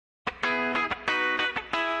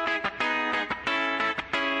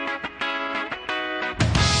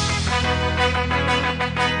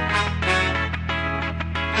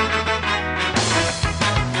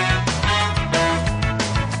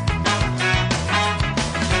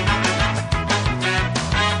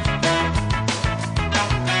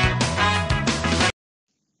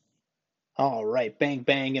All right, bang,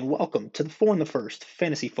 bang, and welcome to the Four and the First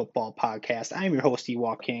Fantasy Football Podcast. I am your host,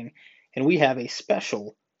 Ewok King, and we have a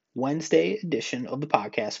special Wednesday edition of the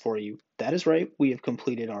podcast for you. That is right, we have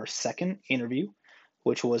completed our second interview,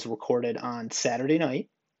 which was recorded on Saturday night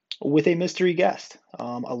with a mystery guest.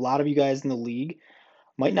 A lot of you guys in the league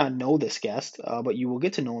might not know this guest, but you will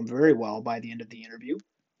get to know him very well by the end of the interview.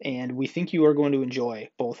 And we think you are going to enjoy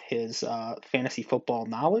both his fantasy football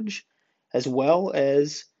knowledge as well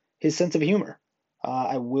as his sense of humor.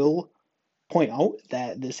 I will point out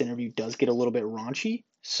that this interview does get a little bit raunchy,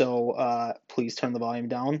 so please turn the volume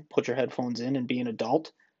down, put your headphones in, and be an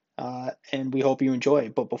adult. And we hope you enjoy.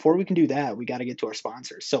 But before we can do that, we got to get to our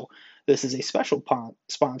sponsors. So this is a special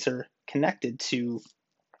sponsor connected to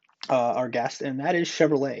our guest, and that is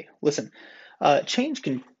Chevrolet. Listen, change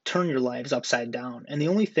can turn your lives upside down, and the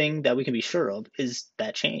only thing that we can be sure of is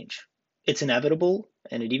that change. It's inevitable,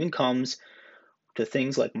 and it even comes to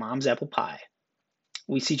things like mom's apple pie.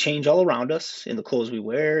 We see change all around us in the clothes we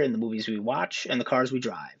wear, in the movies we watch, and the cars we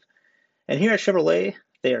drive. And here at Chevrolet,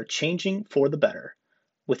 they are changing for the better.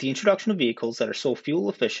 With the introduction of vehicles that are so fuel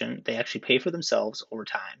efficient, they actually pay for themselves over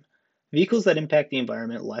time. Vehicles that impact the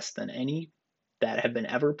environment less than any that have been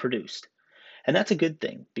ever produced. And that's a good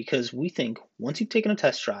thing because we think once you've taken a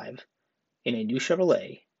test drive in a new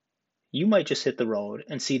Chevrolet, you might just hit the road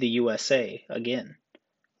and see the USA again,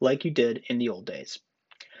 like you did in the old days.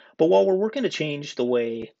 But while we're working to change the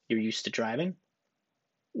way you're used to driving,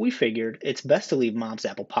 we figured it's best to leave mom's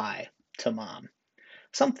apple pie to mom.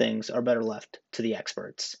 Some things are better left to the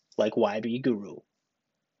experts, like YB Guru.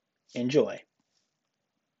 Enjoy.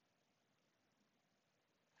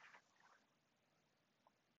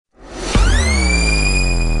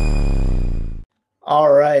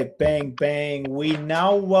 All right, bang, bang. We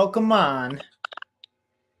now welcome on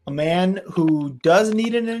a man who does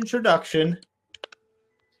need an introduction.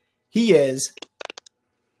 He is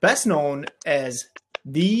best known as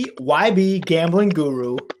the YB Gambling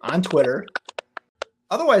Guru on Twitter,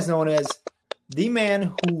 otherwise known as the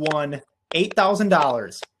man who won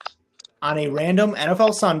 $8,000 on a random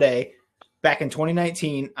NFL Sunday back in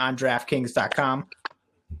 2019 on DraftKings.com.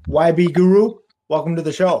 YB Guru, welcome to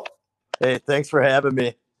the show. Hey, thanks for having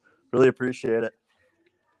me. Really appreciate it.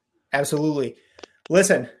 Absolutely.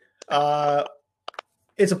 Listen,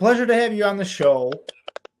 it's a pleasure to have you on the show.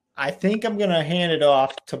 I think I'm going to hand it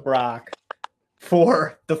off to Brock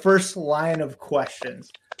for the first line of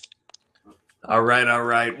questions. All right.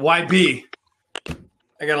 YB,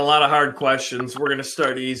 I got a lot of hard questions. We're going to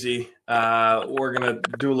start easy. We're going to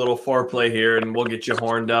do a little foreplay here, and we'll get you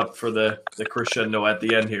horned up for the crescendo at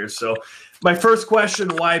the end here. So my first question,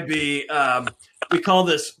 YB, we call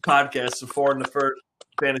this podcast the Four and the First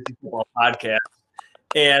Fantasy Football Podcast.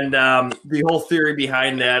 And the whole theory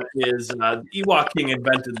behind that is Ewok King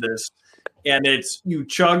invented this. And it's you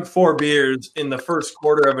chug 4 beers in the first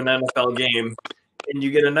quarter of an NFL game, and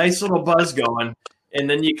you get a nice little buzz going, and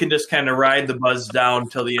then you can just kind of ride the buzz down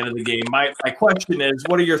till the end of the game. My question is,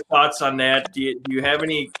 what are your thoughts on that? Do you have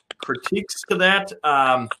any critiques to that?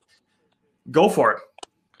 Go for it.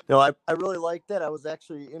 I really liked it. I was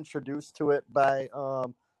actually introduced to it by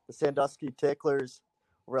the Sandusky Ticklers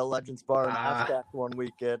over at Legends Bar in Oshkosh one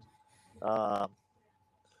weekend.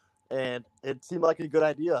 And it seemed like a good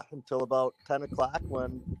idea until about 10 o'clock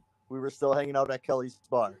when we were still hanging out at Kelly's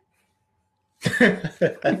Bar.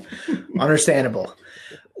 Understandable.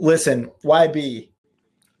 Listen, YB,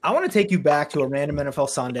 I want to take you back to a random NFL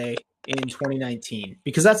Sunday in 2019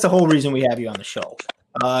 because that's the whole reason we have you on the show.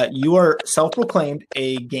 You are self-proclaimed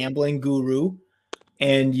a gambling guru,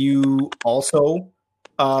 and you also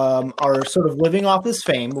are sort of living off this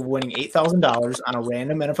fame of winning $8,000 on a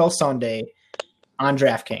random NFL Sunday on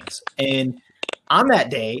DraftKings. And on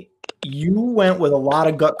that day, you went with a lot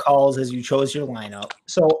of gut calls as you chose your lineup.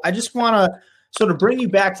 So I just want to sort of bring you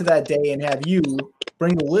back to that day and have you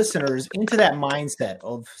bring the listeners into that mindset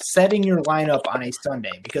of setting your lineup on a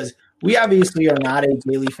Sunday, because we obviously are not a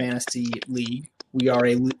daily fantasy league. We are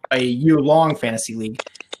a year-long fantasy league.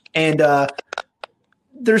 And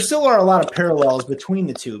there still are a lot of parallels between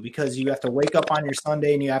the two because you have to wake up on your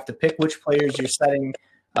Sunday and you have to pick which players you're setting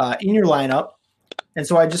in your lineup. And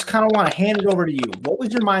so I just kind of want to hand it over to you. What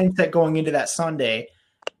was your mindset going into that Sunday,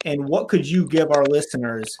 and what could you give our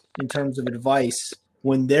listeners in terms of advice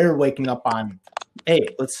when they're waking up on, hey,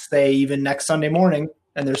 let's say even next Sunday morning,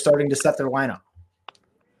 and they're starting to set their lineup?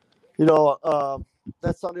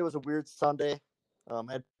 That Sunday was a weird Sunday. I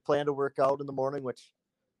had planned to work out in the morning, which,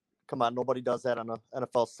 come on, nobody does that on an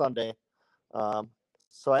NFL Sunday.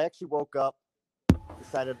 So I actually woke up,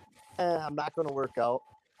 decided, I'm not going to work out.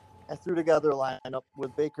 I threw together a lineup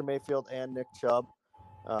with Baker Mayfield and Nick Chubb.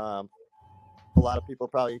 A lot of people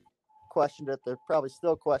probably questioned it. They're probably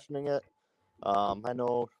still questioning it. I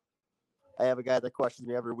know I have a guy that questions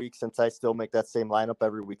me every week since I still make that same lineup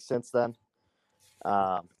every week since then.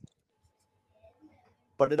 But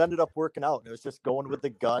it ended up working out. It was just going with the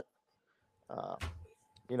gut,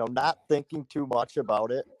 not thinking too much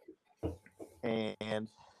about it. And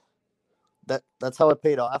that's how it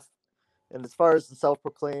paid off. And as far as the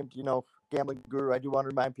self-proclaimed, gambling guru, I do want to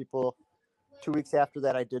remind people 2 weeks after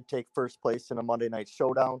that, I did take first place in a Monday night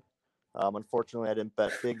showdown. Unfortunately, I didn't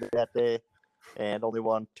bet big that day and only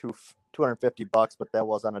won $250, but that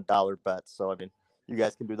was on a dollar bet. So, I mean, you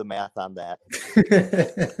guys can do the math on that.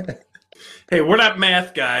 Hey, we're not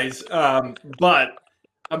math guys, but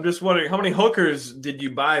I'm just wondering, how many hookers did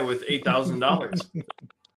you buy with $8,000?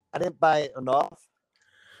 I didn't buy enough.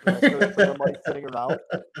 The money sitting around.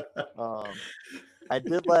 I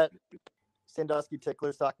did let Sandusky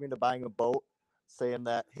Ticklers talk me into buying a boat, saying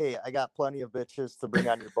that, hey, I got plenty of bitches to bring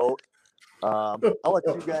on your boat. I'll let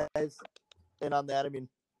you guys in on that. I mean,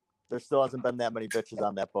 there still hasn't been that many bitches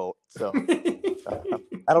on that boat. So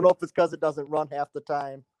I don't know if it's because it doesn't run half the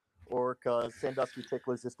time or because Sandusky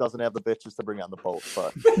Ticklers just doesn't have the bitches to bring on the boat.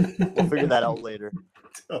 But we'll figure that out later.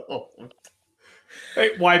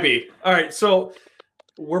 Hey, YB. All right, so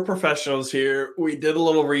we're professionals here. We did a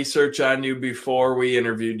little research on you before we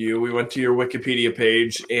interviewed you. We went to your Wikipedia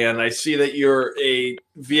page, and I see that you're a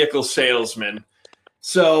vehicle salesman.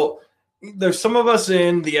 So there's some of us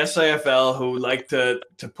in the SIFL who like to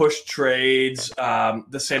push trades.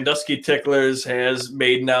 The Sandusky Ticklers has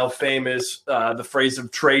made now famous the phrase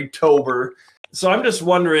of trade-tober. So I'm just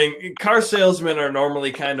wondering, car salesmen are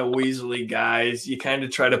normally kind of weaselly guys. You kind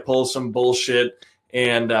of try to pull some bullshit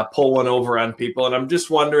and pull one over on people. And I'm just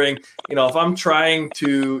wondering, if I'm trying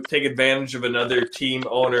to take advantage of another team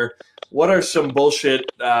owner, what are some bullshit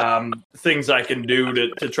things I can do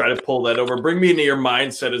to try to pull that over? Bring me into your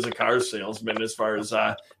mindset as a car salesman as far as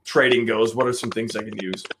trading goes. What are some things I can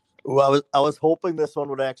use? Well, I was hoping this one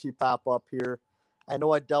would actually pop up here. I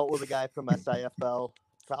know I dealt with a guy from SIFL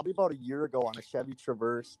probably about a year ago on a Chevy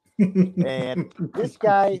Traverse. And this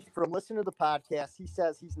guy, from listening to the podcast, he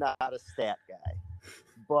says he's not a stat guy.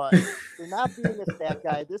 But for not being a stat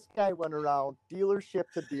guy, this guy went around dealership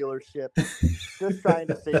to dealership just trying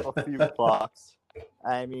to save a few bucks.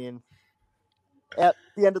 I mean, at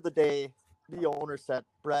the end of the day, the owner said,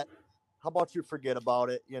 Brett, how about you forget about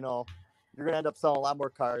it? You're going to end up selling a lot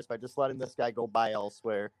more cars by just letting this guy go buy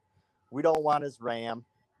elsewhere. We don't want his Ram.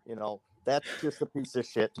 That's just a piece of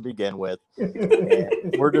shit to begin with.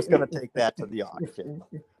 And we're just going to take that to the auction.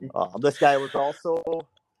 This guy was also,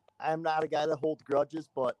 I'm not a guy that holds grudges,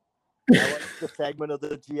 but I like the segment of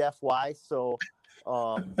the GFY. So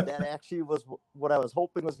that actually was what I was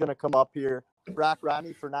hoping was going to come up here. Brock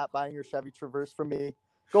Ronnie, for not buying your Chevy Traverse from me,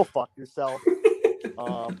 go fuck yourself.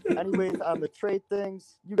 Anyways, on the trade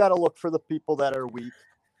things, you got to look for the people that are weak.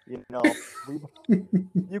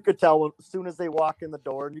 You could tell as soon as they walk in the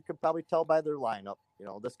door, and you can probably tell by their lineup.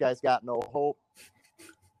 This guy's got no hope.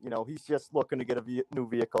 He's just looking to get a new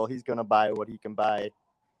vehicle. He's going to buy what he can buy.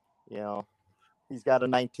 He's got a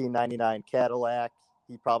 1999 Cadillac.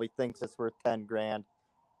 He probably thinks it's worth $10,000,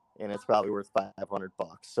 and it's probably worth $500.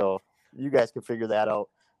 So you guys can figure that out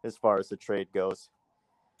as far as the trade goes.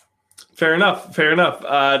 Fair enough.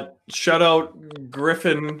 Shout out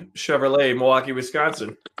Griffin Chevrolet, Milwaukee,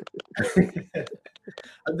 Wisconsin.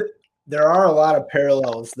 There are a lot of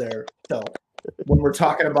parallels there. So when we're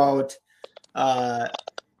talking about,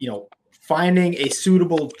 finding a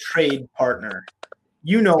suitable trade partner,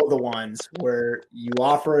 the ones where you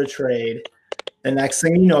offer a trade. The next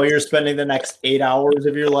thing you know, you're spending the next 8 hours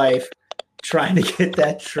of your life trying to get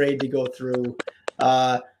that trade to go through.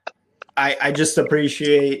 I just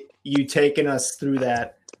appreciate you taking us through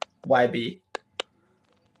that, YB.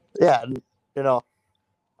 Yeah,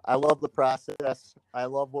 I love the process. I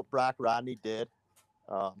love what Brock Rodney did.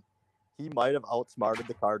 He might have outsmarted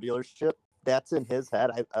the car dealership. That's in his head.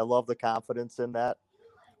 I love the confidence in that.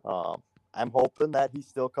 I'm hoping that he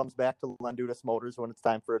still comes back to Lendudas Motors when it's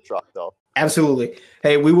time for a truck, though. Absolutely.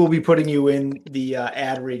 Hey, we will be putting you in the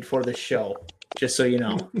ad read for the show, just so you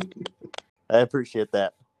know. I appreciate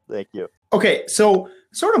that. Thank you. Okay, so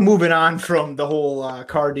sort of moving on from the whole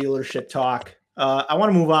car dealership talk, I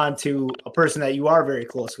want to move on to a person that you are very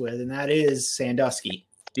close with, and that is Sandusky,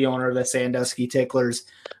 the owner of the Sandusky Ticklers.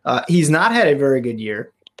 He's not had a very good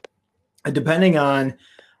year. Depending on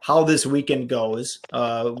how this weekend goes,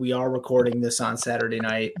 we are recording this on Saturday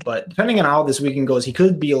night, but depending on how this weekend goes, he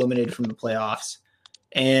could be eliminated from the playoffs.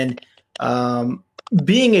 And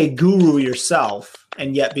being a guru yourself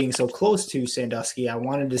and yet being so close to Sandusky, I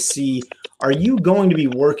wanted to see Are you going to be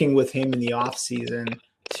working with him in the offseason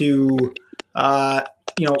to,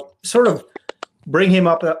 sort of bring him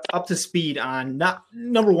up to speed on not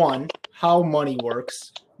number one, how money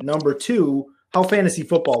works, number two, how fantasy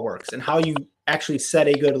football works, and how you actually set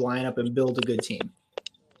a good lineup and build a good team?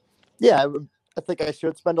 Yeah, I think I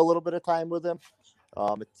should spend a little bit of time with him.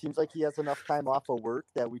 It seems like he has enough time off of work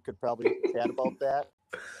that we could probably chat about that.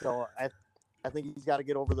 So I think he's got to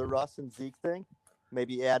get over the Russ and Zeke thing.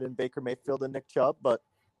 Maybe add in Baker Mayfield and Nick Chubb. But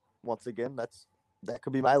once again, that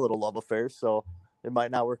could be my little love affair. So it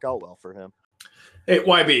might not work out well for him. Hey,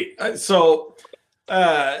 YB.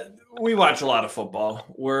 We watch a lot of football.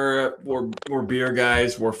 We're beer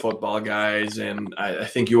guys. We're football guys, and I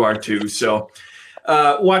think you are too. So,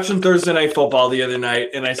 watching Thursday Night Football the other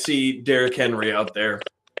night, and I see Derrick Henry out there.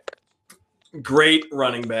 Great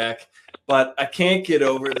running back, but I can't get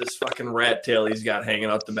over this fucking rat tail he's got hanging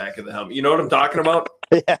out the back of the helmet. You know what I'm talking about?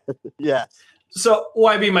 Yeah. So,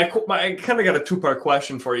 YB, I kind of got a two-part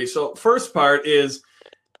question for you. So, first part is,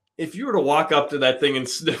 if you were to walk up to that thing and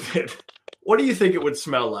sniff it, what do you think it would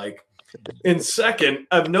smell like? And second,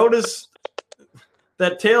 I've noticed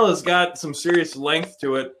that tail has got some serious length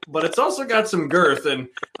to it, but it's also got some girth. And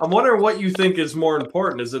I'm wondering what you think is more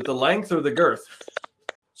important. Is it the length or the girth?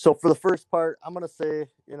 So for the first part, I'm going to say,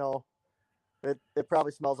 it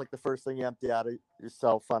probably smells like the first thing you empty out of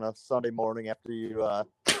yourself on a Sunday morning after you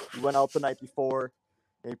went out the night before,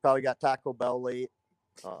 and you probably got Taco Bell late.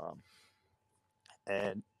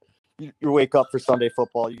 And you wake up for Sunday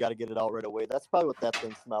football, you got to get it out right away. That's probably what that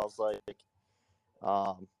thing smells like.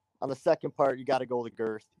 On the second part, you got to go with the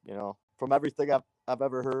girth. From everything I've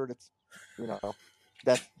ever heard, it's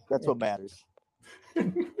that's what matters.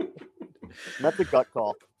 That's a gut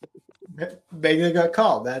call. Making a gut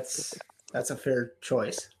call. That's a fair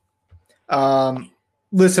choice.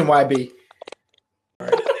 Listen, YB.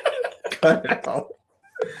 Cut it out.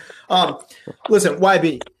 Listen,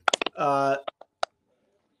 YB.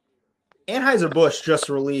 Anheuser-Busch just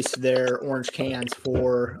released their orange cans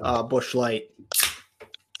for Busch Light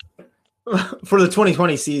for the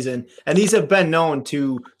 2020 season, and these have been known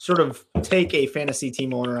to sort of take a fantasy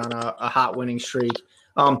team owner on a hot winning streak.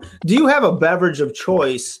 Do you have a beverage of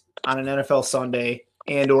choice on an NFL Sunday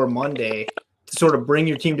and or Monday to sort of bring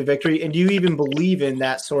your team to victory? And do you even believe in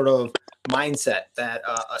that sort of mindset that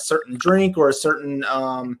a certain drink or a certain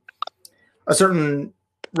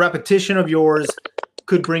repetition of yours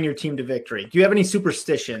could bring your team to victory? Do you have any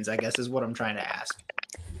superstitions, I guess is what I'm trying to ask?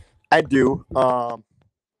 I do.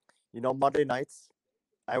 Monday nights,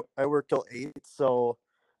 I work till 8, so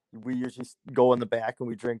we usually go in the back and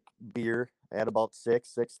we drink beer at about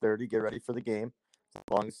 6:30, get ready for the game. As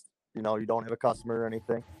long as, you don't have a customer or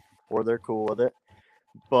anything, or they're cool with it.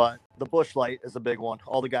 But the Busch Light is a big one.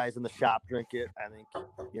 All the guys in the shop drink it. I think,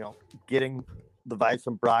 getting the vibes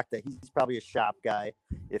from Brock that he's probably a shop guy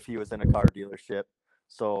if he was in a car dealership.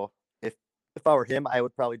 So if I were him, I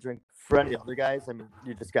would probably drink. For any other guys, I mean,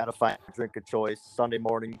 you just got to find a drink of choice. Sunday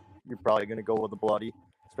morning, you're probably going to go with a bloody,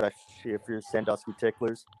 especially if you're Sandusky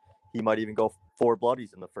Ticklers. He might even go 4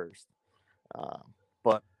 bloodies in the first.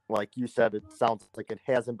 But like you said, it sounds like it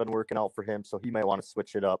hasn't been working out for him, so he might want to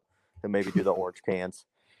switch it up and maybe do the orange cans.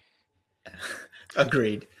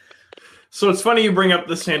 Agreed. So it's funny you bring up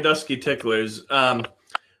the Sandusky Ticklers. I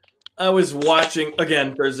was watching,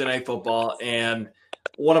 again, Thursday Night Football, and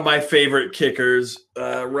one of my favorite kickers,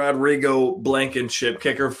 Rodrigo Blankenship,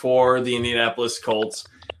 kicker for the Indianapolis Colts.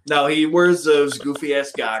 Now, he wears those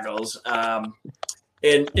goofy-ass goggles. And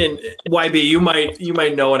YB, you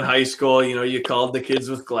might know in high school, you called the kids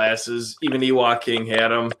with glasses. Even Ewok King had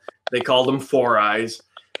them. They called them Four Eyes.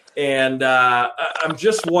 And I'm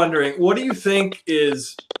just wondering, what do you think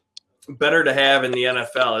is better to have in the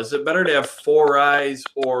NFL? Is it better to have 4 eyes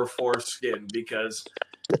or foreskin? Because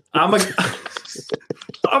I'm a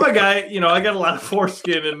guy, I got a lot of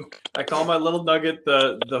foreskin, and I call my little nugget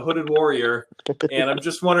the Hooded Warrior. And I'm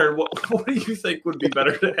just wondering, what do you think would be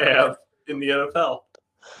better to have in the NFL?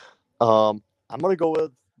 I'm going to go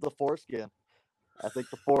with the foreskin. I think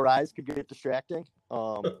the 4 eyes could get distracting.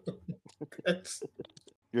 Your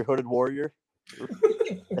Hooded Warrior.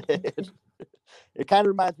 It kind of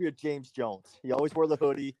reminds me of James Jones. He always wore the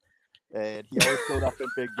hoodie, and he always showed up in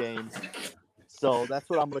big games. So that's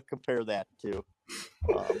what I'm going to compare that to.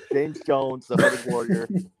 James Jones, the Hooded Warrior,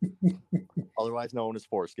 otherwise known as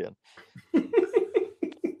foreskin.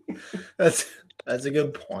 That's a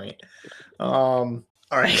good point. All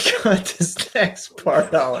right, cut this next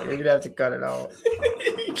part out. You're going to have to cut it out.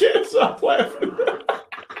 You can't stop laughing.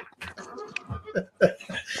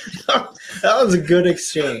 That was a good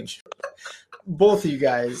exchange. Both of you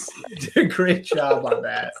guys did a great job on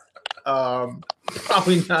that.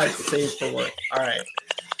 Probably not safe for work. All right.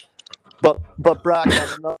 But Brock,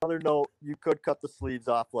 on another note, you could cut the sleeves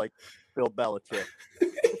off like Bill Belichick.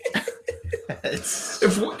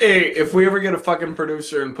 If we ever get a fucking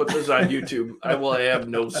producer and put this on YouTube, I will have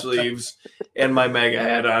no sleeves and my MAGA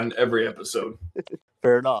hat on every episode.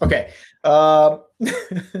 Fair enough. Okay. All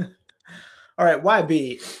right.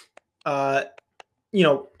 YB.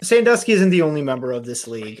 Sandusky isn't the only member of this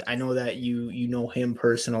league. I know that you know him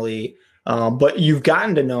personally, but you've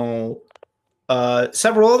gotten to know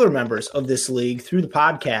several other members of this league through the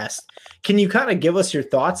podcast. Can you kind of give us your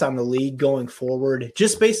thoughts on the league going forward,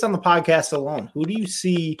 just based on the podcast alone? Who do you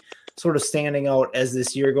see sort of standing out as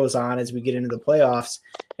this year goes on, as we get into the playoffs?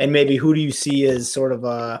 And maybe who do you see as sort of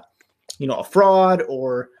a fraud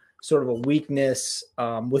or sort of a weakness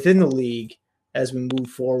within the league as we move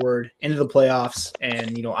forward into the playoffs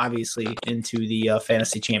and, obviously into the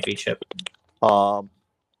fantasy championship?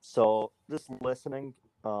 So just listening,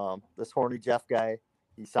 this horny Jeff guy,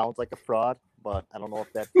 he sounds like a fraud, but I don't know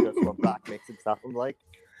if that's just what Brock makes it sound like.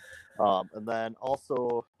 And then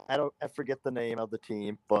also, I forget the name of the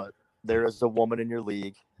team, but there is a woman in your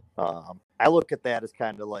league. I look at that as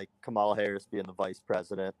kind of like Kamala Harris being the vice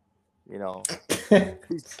president.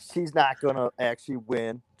 She's not gonna actually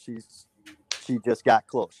win. She just got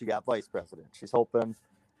close. She got vice president. She's hoping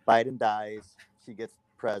Biden dies. She gets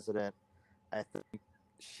president. I think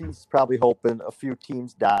she's probably hoping a few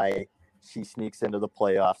teams die. She sneaks into the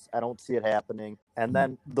playoffs. I don't see it happening. And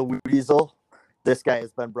then the Weasel, this guy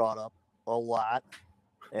has been brought up a lot,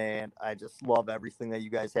 and I just love everything that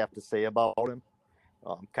you guys have to say about him.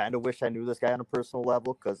 Kind of wish I knew this guy on a personal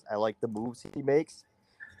level because I like the moves he makes.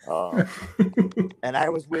 And I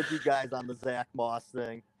was with you guys on the Zach Moss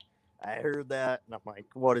thing. I heard that, and I'm like,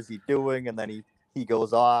 what is he doing? And then he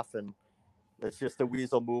goes off, and it's just a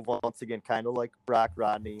Weasel move once again, kind of like Brock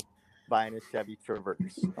Rodney buying a Chevy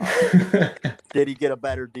Traverse. Did he get a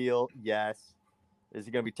better deal? Yes. Is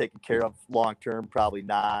he going to be taken care of long term? Probably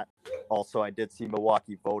not. Also, I did see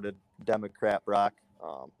Milwaukee voted Democrat, Brock.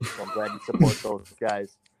 So I'm glad you support those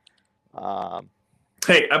guys.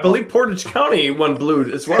 Hey, I believe Portage County won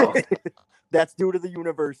blue as well. That's due to the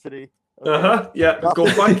university. Okay. Yeah, go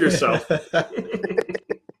fuck yourself.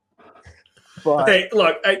 But hey,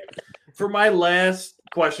 look, for my last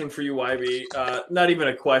question for you, YB, not even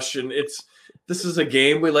a question. This is a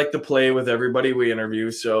game we like to play with everybody we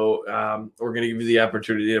interview, so we're going to give you the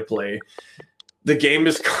opportunity to play. The game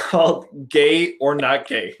is called Gay or Not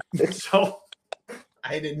Gay. So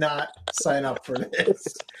I did not sign up for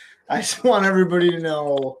this. I just want everybody to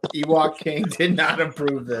know Ewok King did not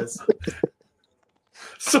approve this.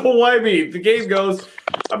 So YB, the game goes,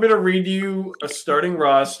 I'm going to read you a starting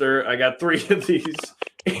roster. I got 3 of these,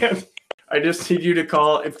 and I just need you to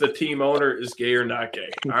call if the team owner is gay or not gay.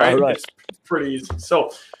 All right. It's pretty easy.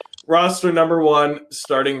 So roster number 1,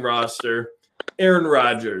 starting roster, Aaron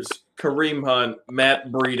Rodgers, Kareem Hunt,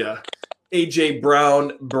 Matt Breida, A.J.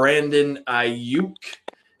 Brown, Brandon Ayuk,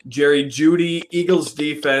 Jerry Jeudy, Eagles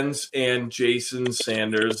defense, and Jason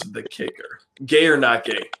Sanders, the kicker. Gay or not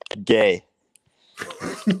gay? Gay.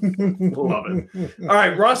 Love it. All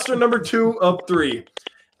right, roster number 2 of 3.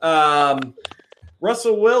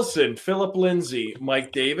 Russell Wilson, Philip Lindsay,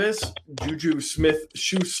 Mike Davis, Juju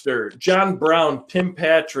Smith-Schuster, John Brown, Tim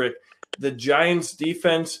Patrick, the Giants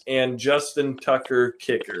defense, and Justin Tucker,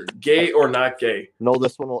 kicker. Gay or not gay? No,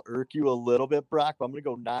 this one will irk you a little bit, Brock, but I'm going to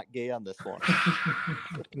go not gay on this one.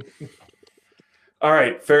 All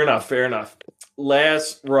right, fair enough.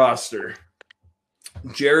 Last roster.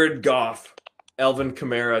 Jared Goff, Alvin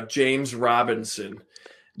Kamara, James Robinson,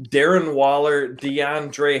 Darren Waller,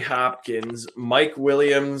 DeAndre Hopkins, Mike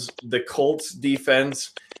Williams, the Colts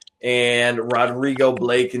defense, and Rodrigo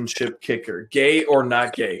Blankenship, kicker. Gay or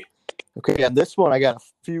not gay? Okay, on this one, I got a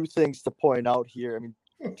few things to point out here. I mean,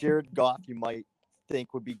 Jared Goff, you might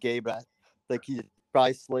think would be gay, but I think he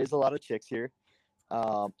probably slays a lot of chicks here.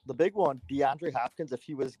 The big one, DeAndre Hopkins, if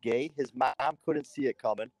he was gay, his mom couldn't see it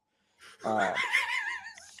coming.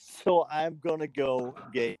 So I'm going to go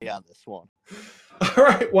gay on this one. All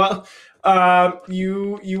right. Well,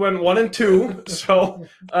 you went 1 and 2, so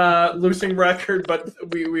losing record, but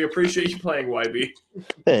we appreciate you playing, YB.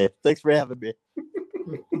 Hey, thanks for having me.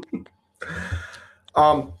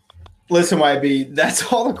 Listen, YB,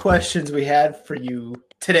 that's all the questions we had for you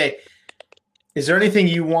today. Is there anything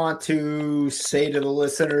you want to say to the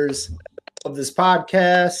listeners of this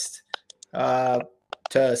podcast,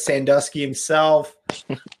 to Sandusky himself?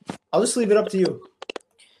 I'll just leave it up to you.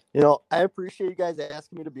 I appreciate you guys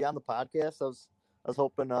asking me to be on the podcast. I was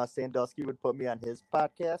hoping Sandusky would put me on his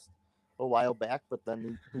podcast a while back, but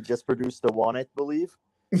then he just produced the one, I believe.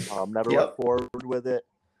 Never went forward with it.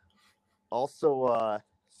 Also,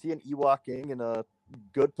 seeing Ewok Ing in a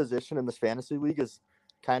good position in this fantasy league is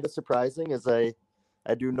kind of surprising, as I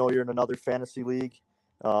do know you're in another fantasy league.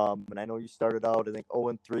 And I know you started out, I think,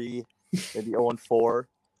 0-3, maybe 0-4.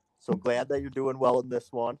 So glad that you're doing well in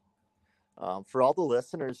this one. For all the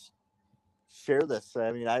listeners, share this.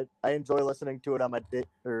 I mean, I enjoy listening to it on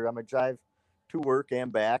my drive to work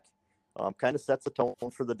and back. Kind of sets the tone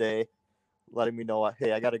for the day, letting me know,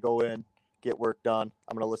 hey, I got to go in, get work done.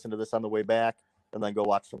 I'm going to listen to this on the way back and then go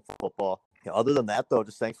watch some football. Other than that, though,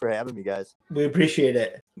 just thanks for having me, guys. We appreciate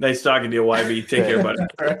it. Nice talking to you, YB. Take care, buddy.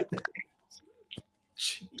 All right.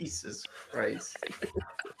 Jesus Christ.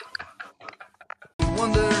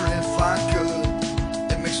 Wonder if I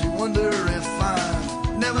could. It makes me wonder if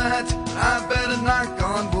I never had to. I better knock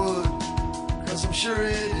on wood, 'cause I'm sure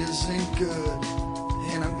it isn't good.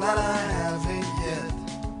 And I'm glad I